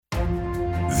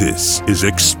This is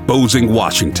Exposing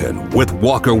Washington with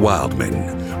Walker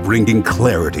Wildman, bringing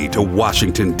clarity to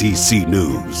Washington, D.C.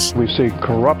 news. We see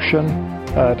corruption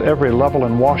at every level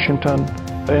in Washington,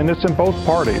 and it's in both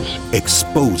parties.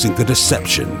 Exposing the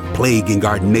deception plaguing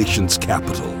our nation's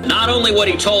capital. Not only what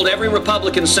he told every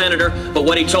Republican senator, but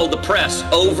what he told the press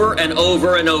over and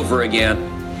over and over again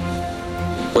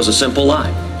was a simple lie.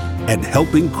 And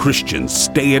helping Christians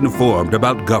stay informed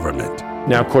about government.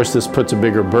 Now, of course, this puts a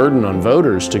bigger burden on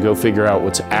voters to go figure out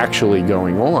what's actually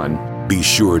going on. Be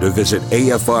sure to visit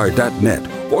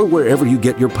afr.net or wherever you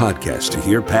get your podcast to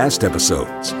hear past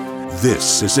episodes.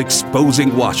 This is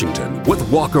Exposing Washington with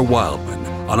Walker Wildman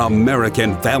on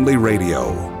American Family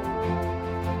Radio.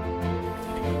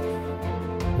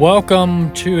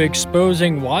 Welcome to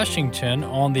Exposing Washington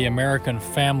on the American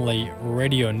Family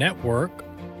Radio Network.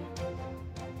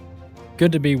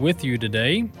 Good to be with you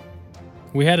today.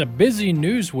 We had a busy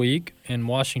news week in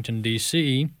Washington,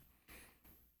 D.C.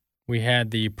 We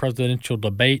had the presidential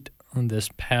debate on this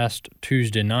past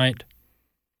Tuesday night,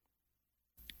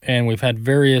 and we've had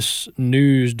various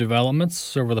news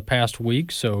developments over the past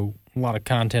week, so a lot of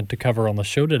content to cover on the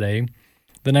show today.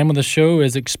 The name of the show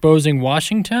is Exposing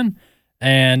Washington,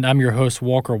 and I'm your host,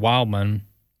 Walker Wildman.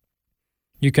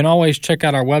 You can always check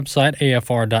out our website,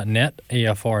 afr.net.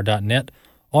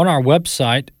 On our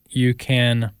website, you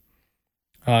can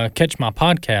catch my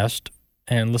podcast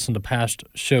and listen to past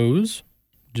shows.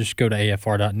 Just go to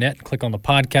afr.net, click on the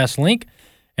podcast link,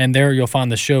 and there you'll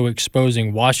find the show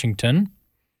Exposing Washington.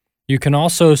 You can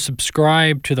also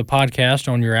subscribe to the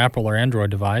podcast on your Apple or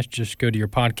Android device. Just go to your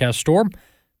podcast store,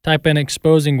 type in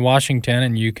Exposing Washington,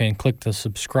 and you can click the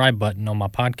subscribe button on my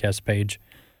podcast page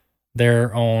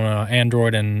there on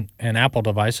Android and Apple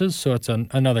devices. So it's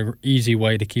another easy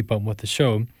way to keep up with the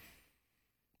show.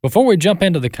 Before we jump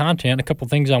into the content, a couple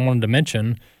things I wanted to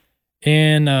mention.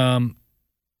 In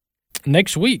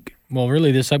next week, well,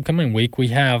 really this upcoming week, we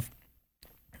have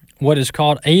what is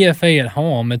called AFA at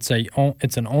Home. It's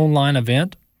an online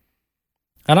event.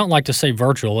 I don't like to say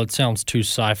virtual; it sounds too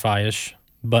sci-fi-ish,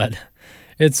 but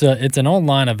it's an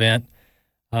online event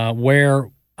where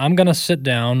I'm going to sit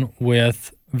down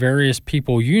with various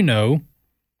people you know: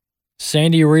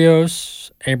 Sandy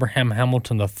Rios, Abraham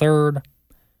Hamilton III,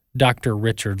 Dr.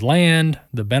 Richard Land,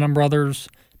 the Benham brothers,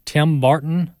 Tim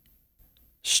Barton,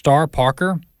 Star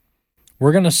Parker.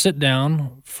 We're going to sit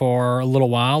down for a little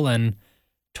while and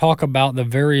talk about the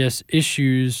various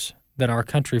issues that our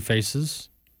country faces.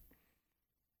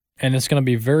 And it's going to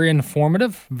be very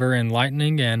informative, very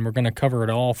enlightening, and we're going to cover it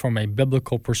all from a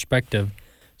biblical perspective.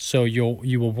 So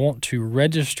you will want to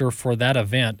register for that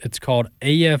event. It's called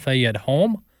AFA at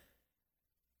Home.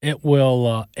 It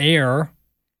will air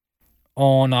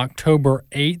on October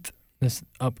 8th, this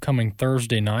upcoming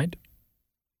Thursday night,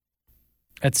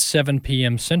 at 7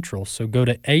 p.m. Central. So go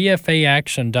to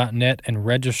afaaction.net and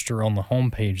register on the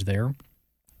homepage there.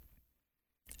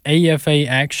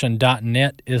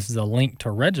 afaaction.net is the link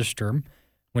to register.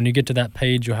 When you get to that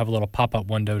page, you'll have a little pop-up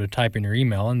window to type in your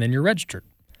email, and then you're registered.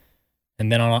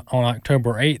 And then on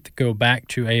October 8th, go back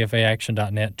to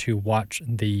afaaction.net to watch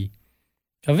the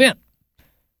event.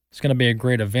 It's going to be a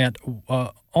great event.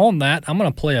 On that, I'm going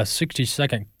to play a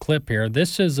 60-second clip here.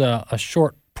 This is a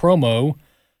short promo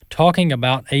talking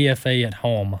about AFA at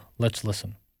Home. Let's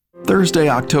listen. Thursday,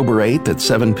 October 8th at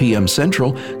 7 p.m.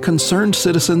 Central, concerned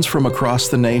citizens from across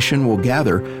the nation will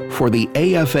gather for the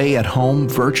AFA at Home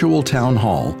virtual town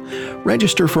hall.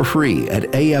 Register for free at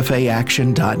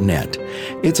afaaction.net.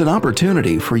 It's an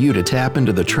opportunity for you to tap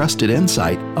into the trusted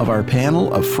insight of our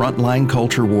panel of frontline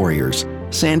culture warriors: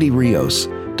 Sandy Rios,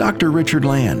 Dr. Richard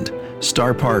Land,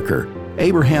 Star Parker,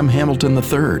 Abraham Hamilton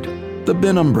III, the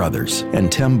Benham brothers,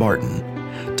 and Tim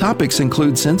Barton. Topics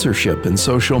include censorship and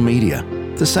social media,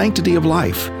 the sanctity of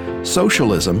life,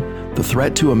 socialism, the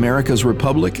threat to America's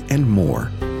republic, and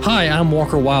more. Hi, I'm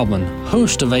Walker Wildman,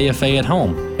 host of AFA at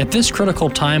Home. At this critical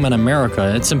time in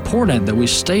America, it's important that we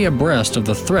stay abreast of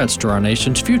the threats to our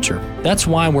nation's future. That's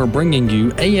why we're bringing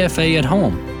you AFA at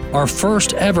Home, our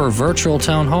first ever virtual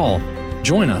town hall.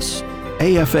 Join us.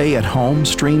 AFA at Home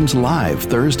streams live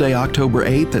Thursday, October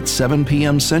 8th at 7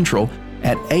 p.m. Central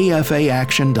at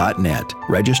afaaction.net.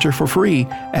 Register for free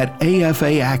at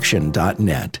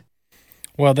afaaction.net.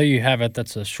 Well, there you have it.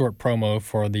 That's a short promo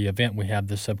for the event we have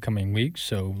this upcoming week,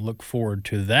 so look forward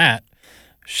to that.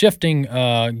 Shifting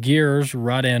gears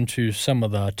right into some of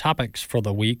the topics for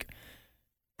the week,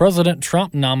 President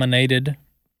Trump nominated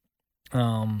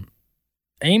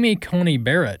Amy Coney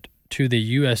Barrett to the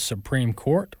U.S. Supreme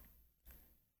Court.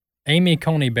 Amy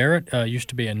Coney Barrett used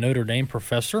to be a Notre Dame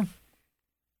professor.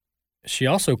 She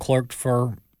also clerked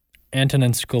for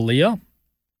Antonin Scalia.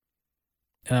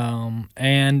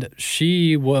 and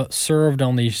she served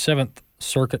on the 7th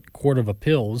Circuit Court of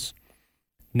Appeals.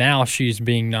 Now she's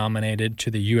being nominated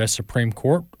to the U.S. Supreme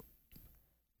Court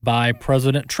by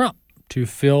President Trump to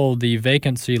fill the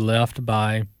vacancy left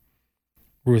by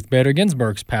Ruth Bader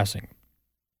Ginsburg's passing.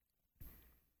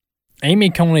 Amy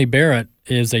Coney Barrett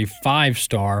is a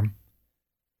 5-star,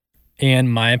 in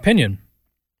my opinion.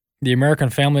 The American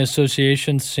Family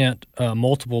Association sent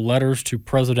multiple letters to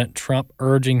President Trump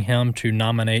urging him to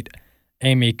nominate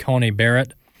Amy Coney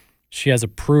Barrett. She has a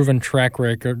proven track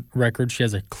record. She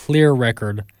has a clear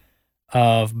record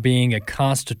of being a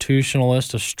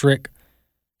constitutionalist, a strict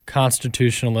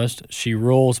constitutionalist. She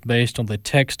rules based on the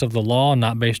text of the law,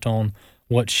 not based on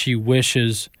what she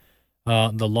wishes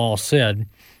the law said.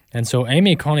 And so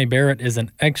Amy Coney Barrett is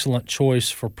an excellent choice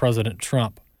for President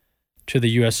Trump to the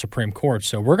U.S. Supreme Court.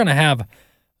 So we're going to have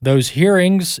those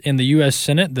hearings in the U.S.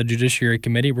 Senate, the Judiciary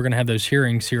Committee. We're going to have those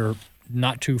hearings here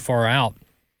not too far out.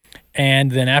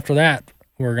 And then after that,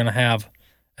 we're going to have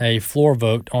a floor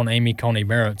vote on Amy Coney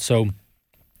Barrett. So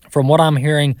from what I'm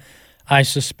hearing, I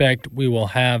suspect we will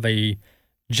have a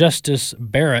Justice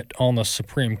Barrett on the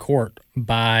Supreme Court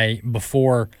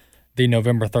before the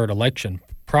November 3rd election,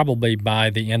 probably by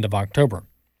the end of October,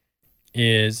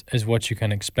 is what you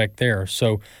can expect there.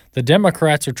 So the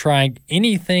Democrats are trying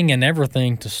anything and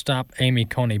everything to stop Amy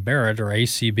Coney Barrett, or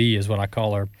ACB is what I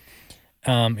call her,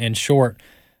 in short.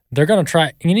 They're going to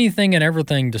try anything and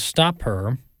everything to stop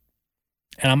her,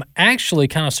 and I'm actually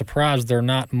kind of surprised they're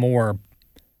not more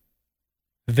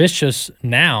vicious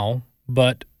now,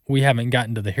 but we haven't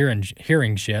gotten to the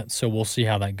hearings yet, so we'll see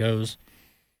how that goes.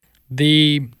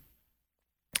 I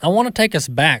want to take us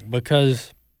back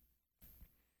because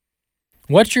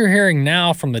what you're hearing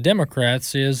now from the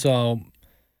Democrats is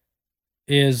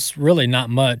really not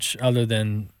much other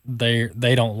than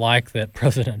they don't like that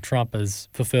President Trump has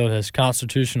fulfilled his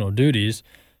constitutional duties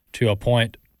to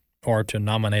appoint or to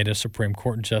nominate a Supreme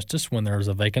Court justice when there's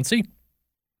a vacancy.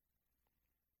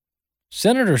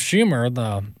 Senator Schumer,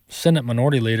 the Senate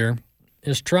Minority Leader,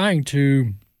 is trying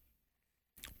to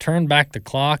turn back the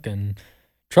clock and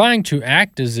trying to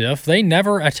act as if they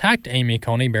never attacked Amy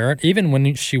Coney Barrett, even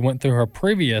when she went through her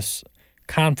previous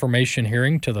confirmation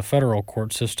hearing to the federal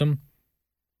court system.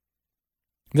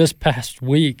 This past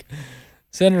week,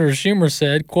 Senator Schumer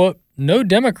said, quote, "No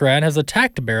Democrat has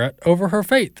attacked Barrett over her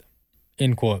faith,"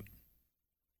 end quote.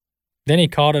 Then he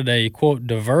called it a, quote,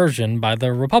 diversion by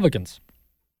the Republicans.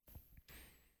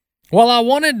 Well, I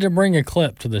wanted to bring a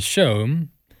clip to the show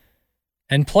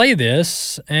and play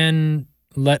this and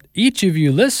let each of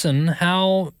you listen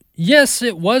how, yes,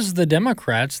 it was the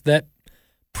Democrats that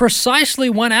precisely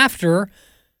went after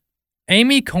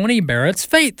Amy Coney Barrett's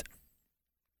faith.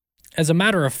 As a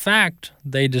matter of fact,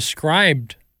 they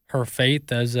described her faith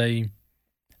as a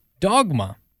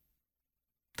dogma.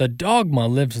 The dogma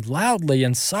lives loudly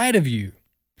inside of you,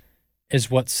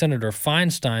 is what Senator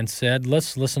Feinstein said.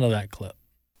 Let's listen to that clip.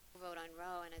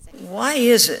 Why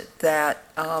is it that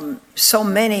so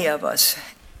many of us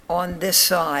on this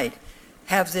side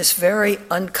have this very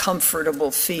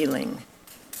uncomfortable feeling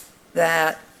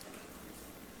that,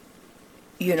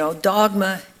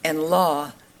 dogma and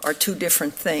law are two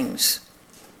different things?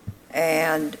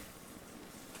 And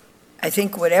I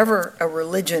think whatever a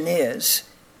religion is,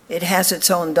 it has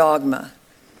its own dogma.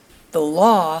 The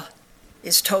law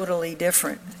is totally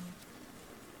different.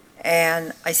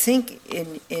 And I think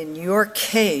in your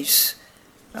case,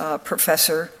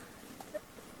 Professor,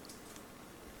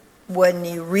 when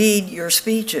you read your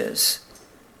speeches,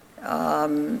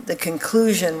 the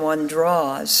conclusion one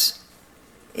draws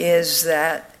is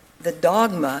that the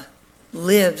dogma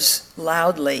lives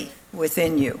loudly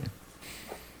within you.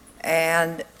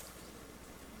 And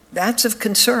that's of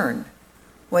concern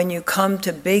when you come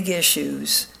to big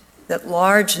issues that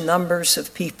large numbers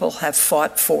of people have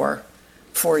fought for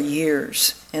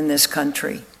years in this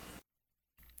country.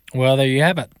 Well, there you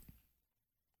have it.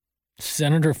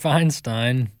 Senator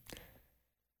Feinstein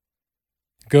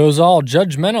goes all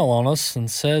judgmental on us and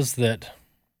says that,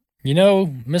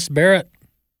 Miss Barrett,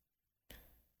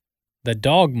 the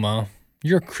dogma,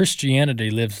 your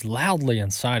Christianity lives loudly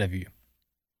inside of you,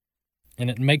 and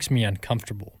it makes me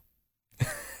uncomfortable.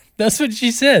 That's what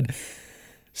she said.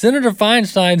 Senator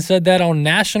Feinstein said that on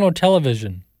national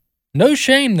television. No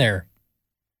shame there.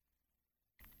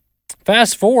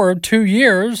 Fast forward 2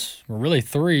 years, or really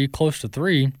 3, close to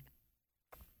 3,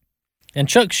 and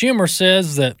Chuck Schumer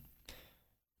says that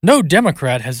no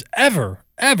Democrat has ever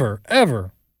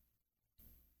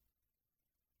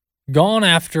gone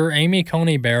after Amy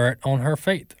Coney Barrett on her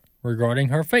faith, regarding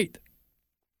her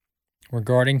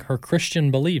Christian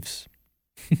beliefs.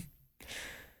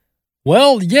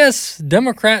 Well, yes,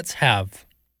 Democrats have.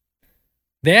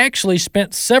 They actually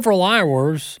spent several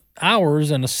hours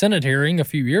in a Senate hearing a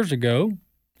few years ago,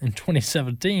 in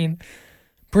 2017,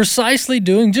 precisely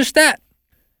doing just that.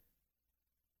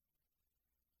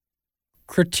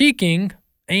 Critiquing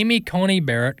Amy Coney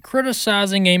Barrett,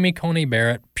 criticizing Amy Coney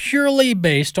Barrett purely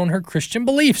based on her Christian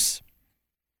beliefs.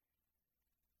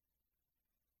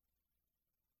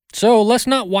 So let's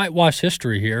not whitewash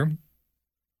history here.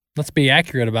 Let's be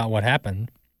accurate about what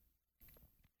happened.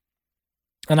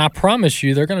 And I promise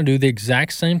you they're going to do the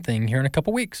exact same thing here in a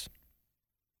couple weeks.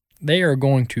 They are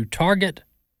going to target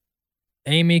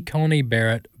Amy Coney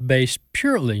Barrett based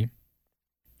purely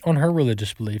on her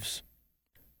religious beliefs,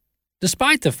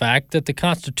 despite the fact that the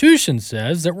Constitution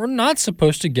says that we're not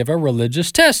supposed to give a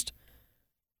religious test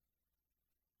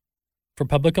for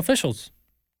public officials.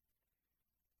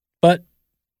 But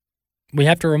we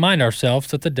have to remind ourselves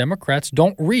that the Democrats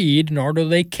don't read nor do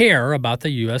they care about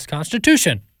the U.S.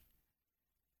 Constitution.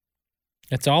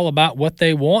 It's all about what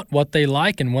they want, what they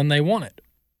like, and when they want it.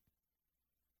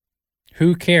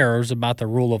 Who cares about the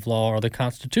rule of law or the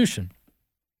Constitution?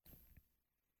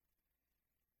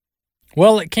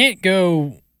 Well, we can't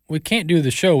do the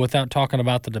show without talking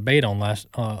about the debate on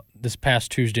this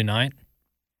past Tuesday night.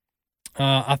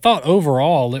 I thought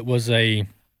overall it was a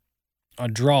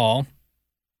draw.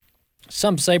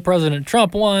 Some say President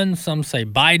Trump won, some say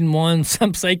Biden won,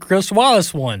 some say Chris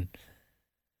Wallace won.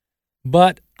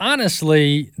 But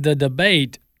honestly, the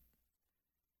debate,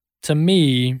 to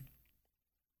me,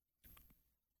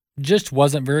 just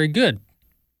wasn't very good.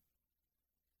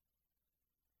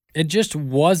 It just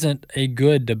wasn't a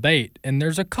good debate, and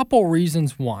there's a couple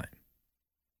reasons why.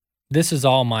 This is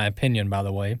all my opinion, by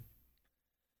the way.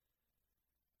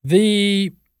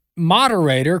 The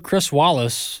moderator, Chris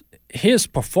Wallace, his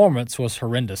performance was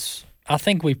horrendous. I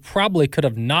think we probably could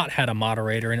have not had a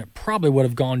moderator, and it probably would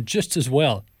have gone just as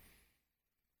well.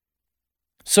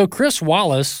 So Chris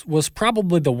Wallace was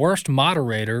probably the worst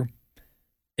moderator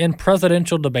in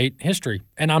presidential debate history,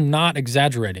 and I'm not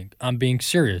exaggerating. I'm being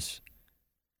serious.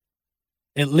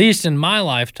 At least in my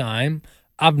lifetime,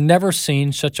 I've never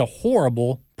seen such a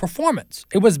horrible performance.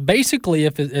 It was basically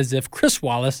as if Chris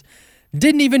Wallace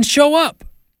didn't even show up.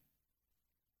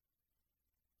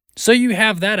 So you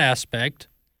have that aspect,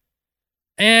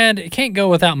 and it can't go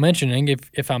without mentioning,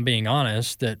 if I'm being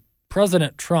honest, that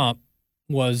President Trump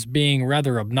was being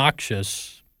rather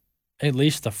obnoxious, at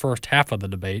least the first half of the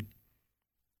debate.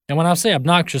 And when I say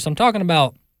obnoxious, I'm talking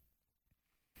about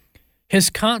his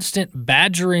constant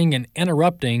badgering and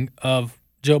interrupting of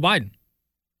Joe Biden.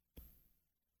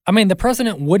 I mean, the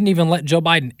president wouldn't even let Joe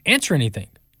Biden answer anything.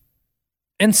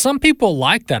 And some people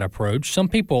like that approach. Some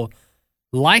people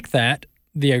like that,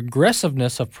 the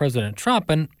aggressiveness of President Trump,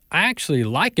 and I actually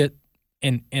like it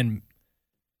in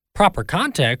proper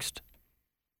context.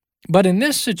 But in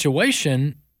this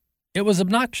situation, it was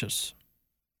obnoxious.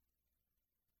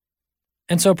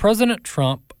 And so President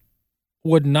Trump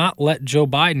would not let Joe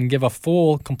Biden give a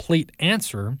full, complete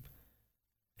answer.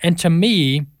 And to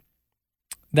me,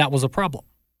 that was a problem.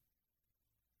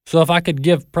 So if I could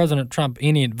give President Trump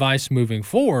any advice moving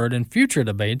forward in future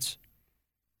debates,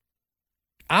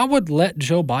 I would let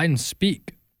Joe Biden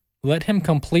speak. Let him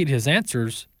complete his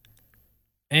answers.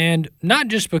 And not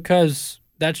just because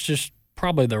that's just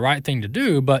probably the right thing to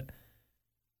do, but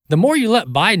the more you let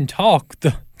Biden talk,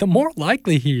 the more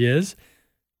likely he is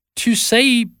to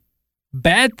say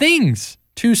bad things,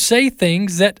 to say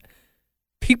things that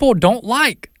people don't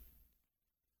like.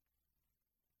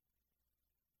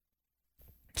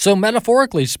 So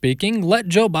metaphorically speaking, let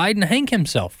Joe Biden hang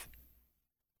himself.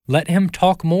 Let him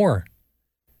talk more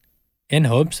in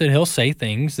hopes that he'll say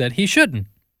things that he shouldn't.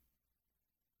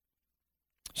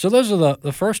 So those are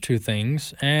the first two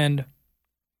things. And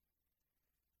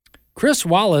Chris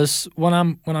Wallace, when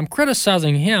I'm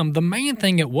criticizing him, the main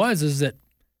thing is that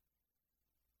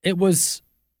it was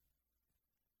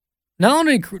not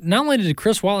only did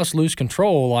Chris Wallace lose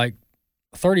control like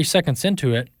 30 seconds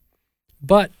into it,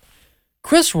 but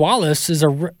Chris Wallace is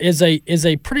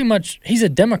a pretty much, he's a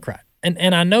Democrat.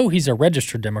 And I know he's a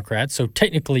registered Democrat, so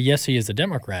technically, yes, he is a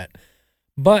Democrat.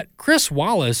 But Chris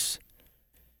Wallace,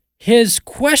 his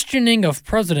questioning of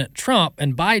President Trump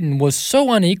and Biden was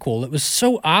so unequal, it was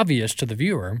so obvious to the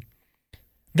viewer,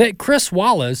 that Chris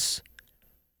Wallace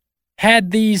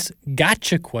had these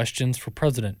gotcha questions for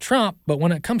President Trump, but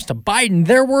when it comes to Biden,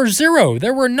 there were zero.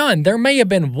 There were none. There may have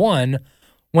been one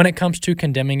when it comes to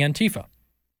condemning Antifa.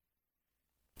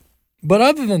 But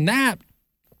other than that,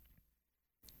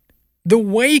 the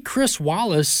way Chris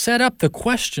Wallace set up the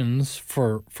questions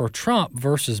for Trump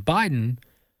versus Biden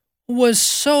was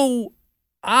so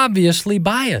obviously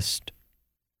biased.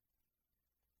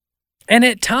 And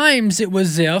at times it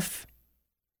was as if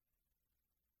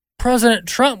President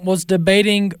Trump was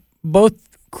debating both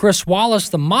Chris Wallace,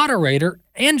 the moderator,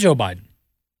 and Joe Biden.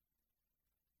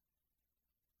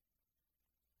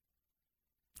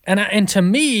 And to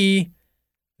me,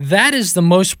 that is the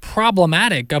most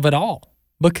problematic of it all.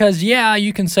 Because, yeah,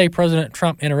 you can say President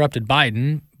Trump interrupted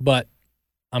Biden, but,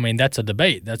 I mean, that's a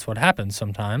debate. That's what happens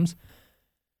sometimes.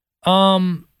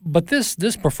 But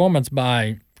this performance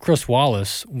by Chris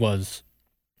Wallace was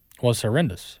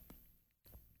horrendous.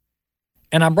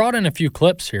 And I brought in a few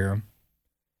clips here.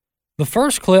 The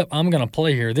first clip I'm going to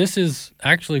play here, this is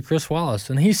actually Chris Wallace,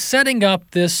 and he's setting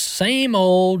up this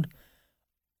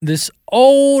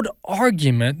old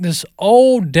argument, this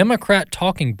old Democrat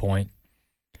talking point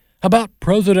about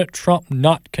President Trump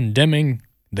not condemning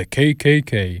the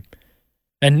KKK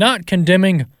and not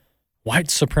condemning white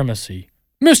supremacy.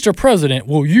 Mr. President,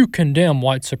 will you condemn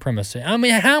white supremacy? I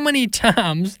mean, how many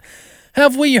times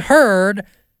have we heard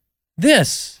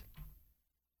this?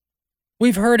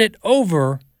 We've heard it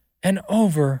over and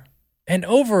over and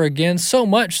over again, so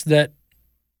much that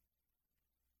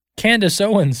Candace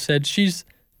Owens said she's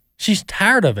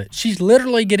tired of it. She's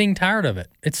literally getting tired of it.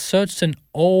 It's such an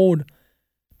old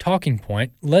talking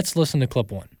point. Let's listen to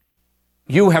clip one.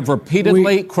 You have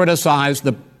repeatedly criticized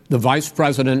the vice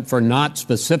president for not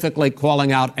specifically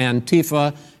calling out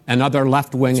Antifa and other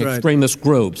left-wing extremist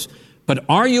groups. But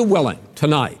are you willing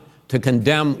tonight to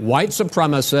condemn white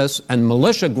supremacists and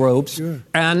militia groups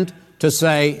and to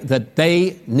say that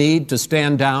they need to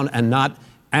stand down and not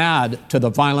add to the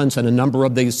violence in a number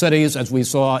of these cities, as we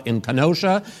saw in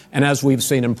Kenosha and as we've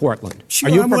seen in Portland? Sure,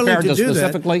 are you I'm prepared to do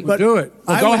specifically that, do it?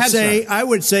 Well, go ahead, sir. I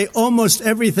would say almost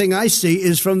everything I see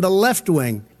is from the left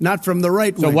wing, not from the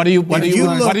right wing. So what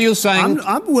are you saying?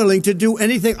 I'm willing to do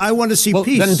anything. I want to see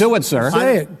peace. Then do it, sir.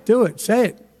 Say it. Do it. Say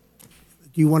it.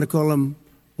 Do you want to call him?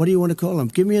 What do you want to call him?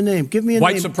 Give me a name. Give me a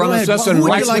white name. Supremacists and who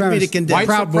would you like me to condemn? White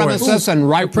supremacists and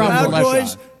right Proud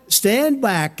Boys. Stand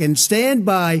back and stand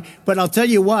by. But I'll tell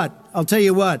you what.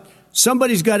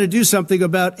 Somebody's got to do something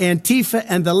about Antifa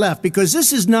and the left, because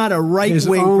this is not a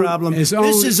right-wing problem. This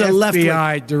is a left-wing.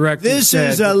 FBI director This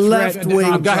is a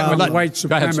left-wing problem. White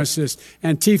supremacist.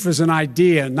 Antifa's an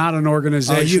idea, not an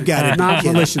organization. Oh, you got it. Not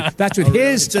militia. That's what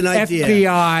his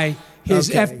FBI,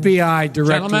 FBI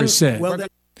director said.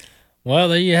 Well,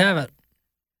 there you have it.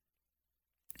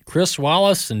 Chris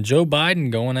Wallace and Joe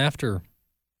Biden going after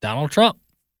Donald Trump.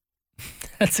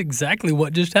 That's exactly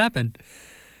what just happened.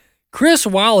 Chris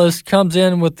Wallace comes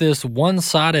in with this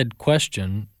one-sided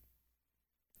question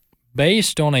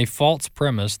based on a false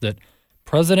premise that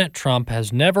President Trump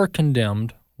has never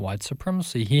condemned white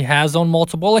supremacy. He has on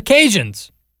multiple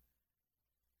occasions.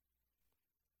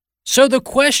 So the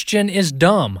question is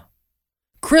dumb.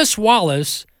 Chris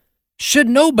Wallace should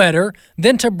know better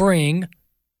than to bring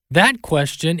that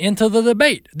question into the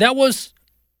debate. That was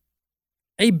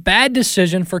a bad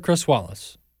decision for Chris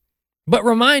Wallace. But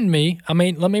let me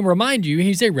remind you,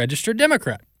 he's a registered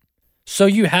Democrat. So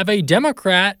you have a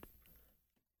Democrat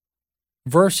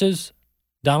versus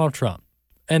Donald Trump,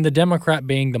 and the Democrat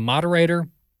being the moderator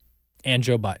and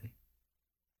Joe Biden.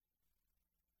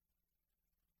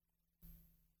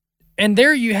 And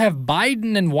there you have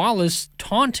Biden and Wallace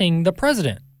taunting the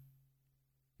president.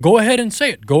 Go ahead and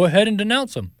say it. Go ahead and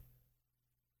denounce him.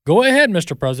 Go ahead,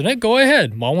 Mr. President. Go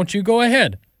ahead. Why won't you go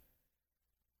ahead?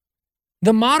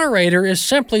 The moderator is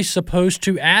simply supposed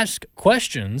to ask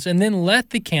questions and then let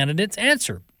the candidates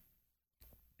answer.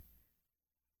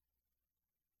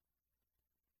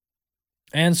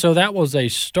 And so that was a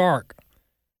stark,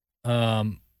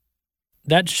 that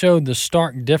showed the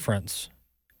stark difference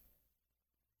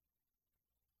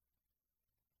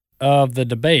of the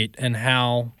debate and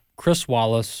how Chris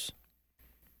Wallace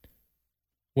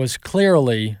was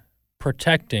clearly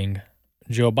protecting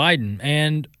Joe Biden.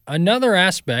 And another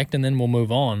aspect, and then we'll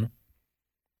move on,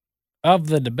 of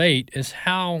the debate is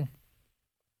how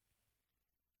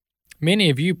many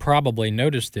of you probably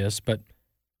noticed this, but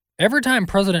every time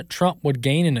President Trump would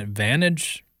gain an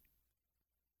advantage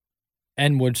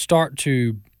and would start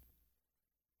to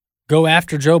go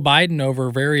after Joe Biden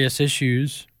over various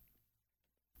issues,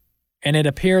 and it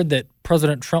appeared that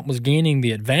President Trump was gaining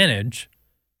the advantage,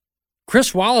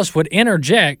 Chris Wallace would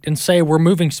interject and say, we're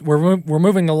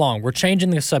moving along. We're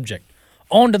changing the subject.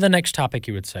 On to the next topic,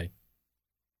 he would say.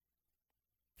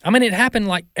 I mean, it happened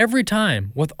like every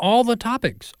time with all the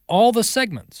topics, all the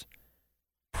segments.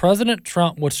 President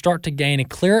Trump would start to gain a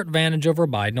clear advantage over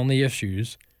Biden on the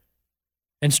issues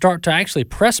and start to actually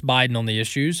press Biden on the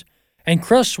issues. And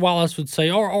Chris Wallace would say,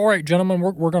 all right, gentlemen,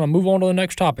 we're going to move on to the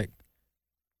next topic.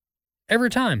 Every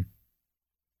time.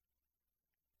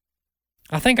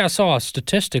 I think I saw a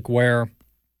statistic where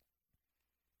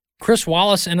Chris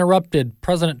Wallace interrupted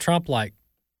President Trump like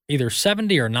either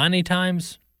 70 or 90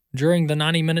 times during the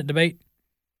 90-minute debate.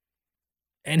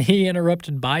 And he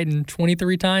interrupted Biden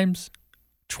 23 times,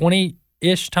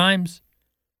 20-ish times.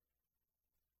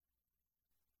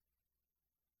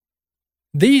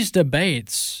 These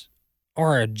debates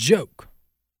are a joke,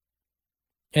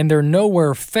 and they're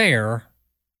nowhere fair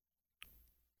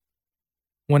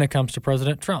when it comes to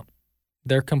President Trump.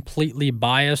 They're completely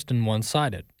biased and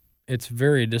one-sided. It's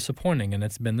very disappointing, and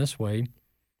it's been this way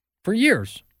for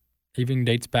years. Even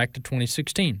dates back to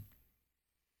 2016.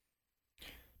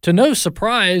 To no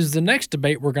surprise, the next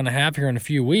debate we're going to have here in a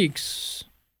few weeks,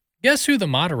 guess who the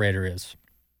moderator is?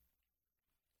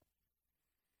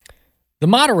 The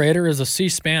moderator is a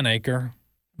C-SPAN anchor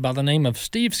by the name of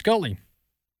Steve Scully.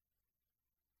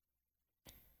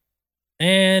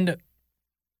 And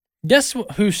guess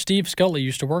who Steve Scully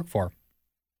used to work for?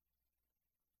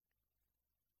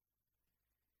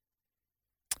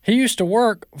 He used to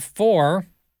work for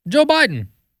Joe Biden.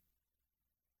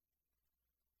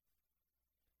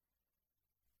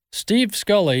 Steve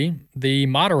Scully, the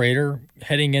moderator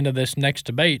heading into this next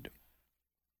debate,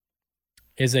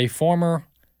 is a former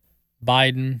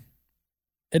Biden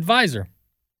advisor.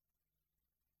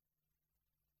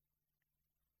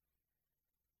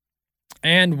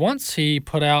 And once he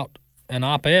put out an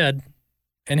op-ed,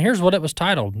 and here's what it was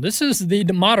titled. This is the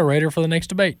moderator for the next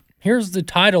debate. Here's the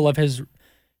title of his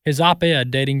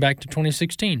op-ed dating back to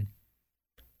 2016.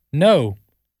 No,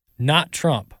 not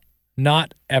Trump,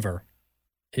 not ever,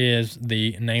 is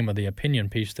the name of the opinion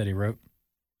piece that he wrote.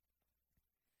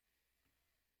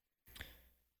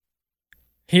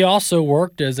 He also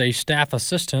worked as a staff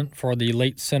assistant for the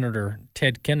late Senator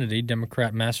Ted Kennedy,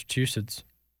 Democrat, Massachusetts.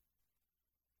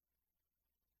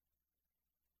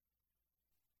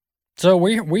 So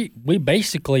we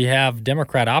basically have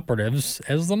Democrat operatives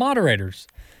as the moderators.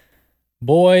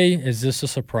 Boy, is this a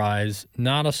surprise.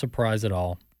 Not a surprise at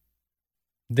all.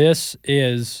 This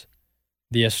is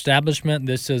the establishment.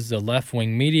 This is the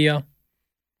left-wing media.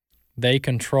 They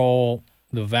control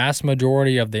the vast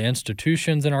majority of the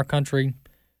institutions in our country,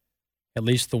 at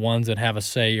least the ones that have a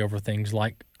say over things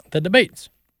like the debates.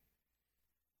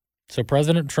 So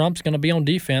President Trump's going to be on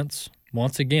defense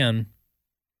once again,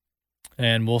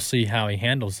 and we'll see how he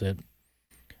handles it.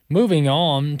 Moving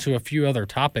on to a few other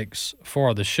topics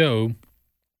for the show.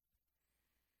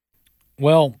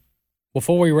 Well,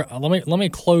 before we let me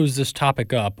close this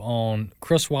topic up on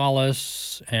Chris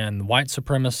Wallace and white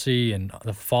supremacy and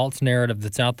the false narrative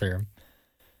that's out there.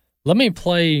 Let me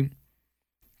play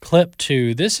clip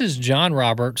 2. This is John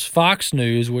Roberts, Fox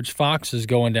News, which Fox is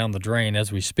going down the drain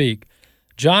as we speak.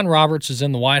 John Roberts is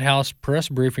in the White House press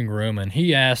briefing room, and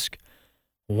he asked,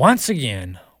 once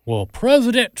again, will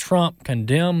President Trump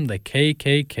condemn the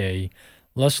KKK?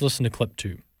 Let's listen to clip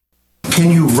 2.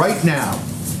 Can you right now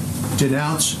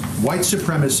denounce white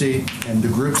supremacy and the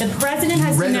groups? The president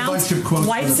has denounced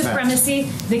white supremacy,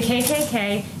 the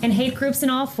KKK, and hate groups in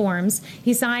all forms.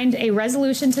 He signed a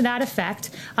resolution to that effect.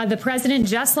 The president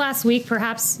just last week,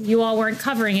 perhaps you all weren't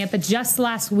covering it, but just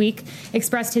last week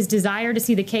expressed his desire to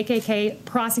see the KKK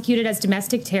prosecuted as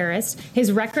domestic terrorists.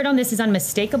 His record on this is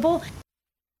unmistakable.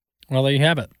 Well, there you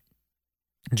have it.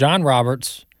 John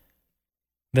Roberts,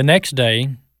 the next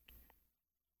day,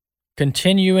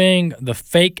 continuing the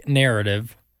fake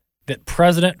narrative that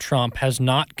President Trump has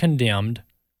not condemned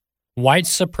white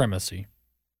supremacy,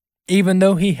 even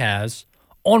though he has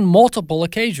on multiple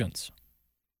occasions.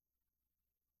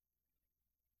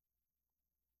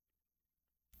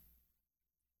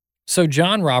 So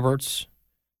John Roberts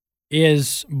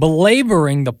is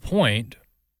belaboring the point,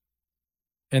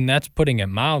 and that's putting it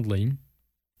mildly.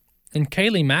 And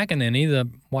Kayleigh McEnany, the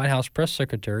White House press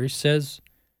secretary, says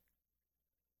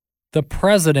the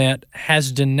president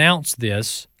has denounced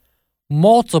this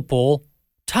multiple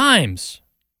times.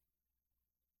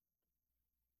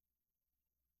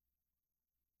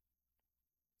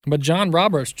 But John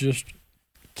Roberts just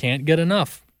can't get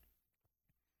enough.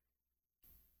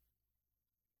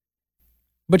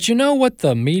 But you know what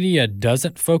the media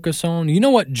doesn't focus on? You know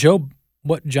what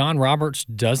John Roberts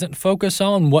doesn't focus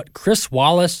on? What Chris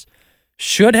Wallace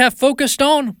should have focused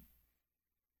on?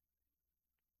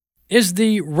 Is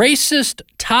the racist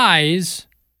ties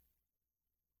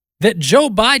that Joe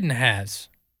Biden has.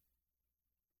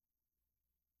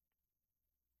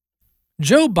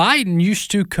 Joe Biden used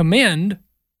to commend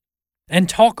and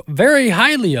talk very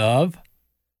highly of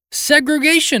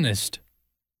segregationists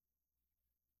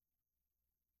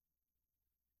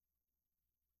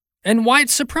and white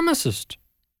supremacists.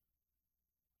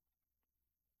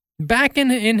 back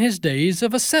in his days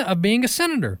of being a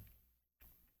senator.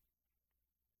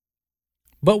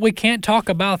 But we can't talk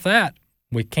about that.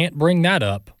 We can't bring that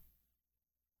up.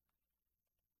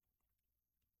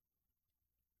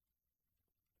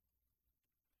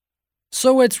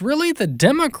 So it's really the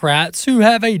Democrats who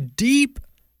have deep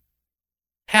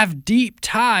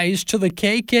ties to the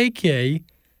KKK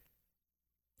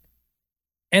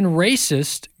and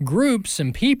racist groups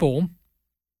and people,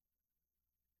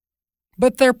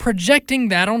 but they're projecting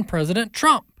that on President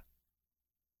Trump.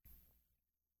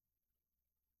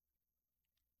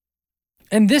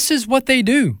 And this is what they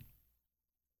do.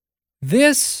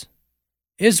 This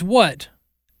is what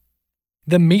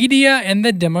the media and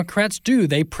the Democrats do.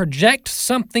 They project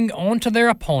something onto their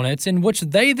opponents in which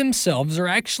they themselves are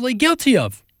actually guilty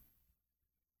of.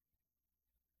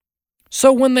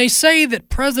 So when they say that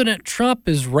President Trump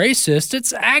is racist,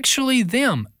 it's actually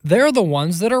them. They're the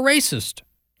ones that are racist.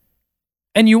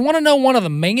 And you want to know one of the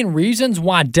main reasons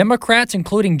why Democrats,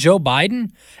 including Joe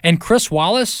Biden and Chris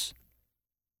Wallace,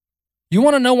 you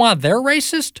want to know why they're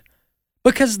racist?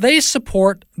 Because they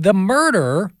support the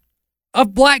murder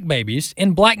of black babies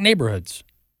in black neighborhoods.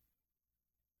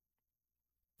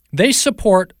 They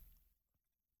support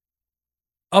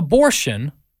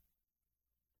abortion.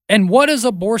 And what does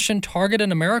abortion target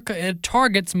in America? It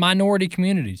targets minority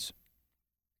communities.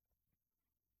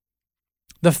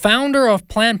 The founder of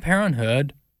Planned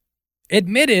Parenthood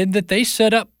admitted that they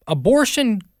set up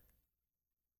abortion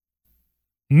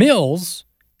mills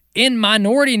in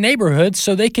minority neighborhoods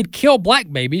so they could kill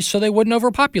black babies so they wouldn't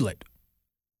overpopulate.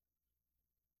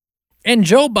 And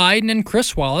Joe Biden and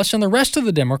Chris Wallace and the rest of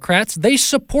the Democrats, they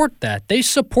support that. They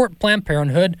support Planned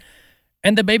Parenthood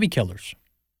and the baby killers.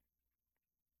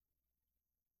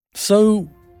 So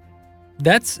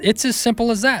it's as simple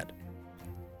as that.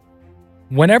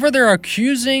 Whenever they're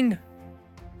accusing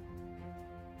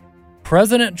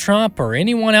President Trump or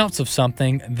anyone else of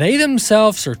something, they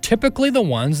themselves are typically the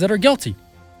ones that are guilty.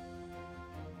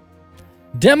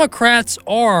 Democrats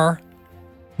are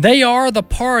the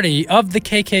party of the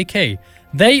KKK.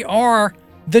 They are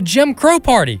the Jim Crow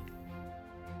party.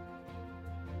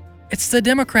 It's the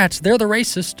Democrats. They're the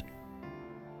racist.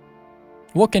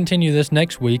 We'll continue this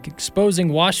next week, Exposing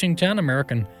Washington,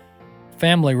 American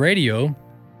Family Radio.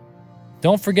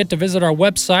 Don't forget to visit our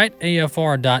website,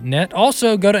 afr.net.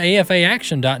 Also, go to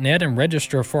afaaction.net and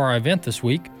register for our event this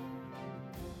week.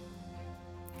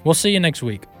 We'll see you next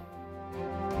week.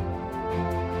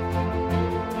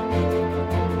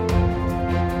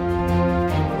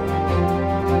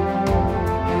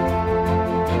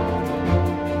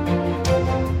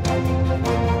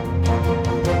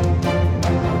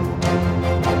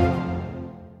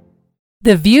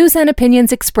 The views and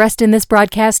opinions expressed in this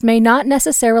broadcast may not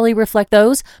necessarily reflect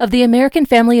those of the American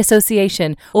Family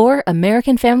Association or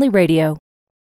American Family Radio.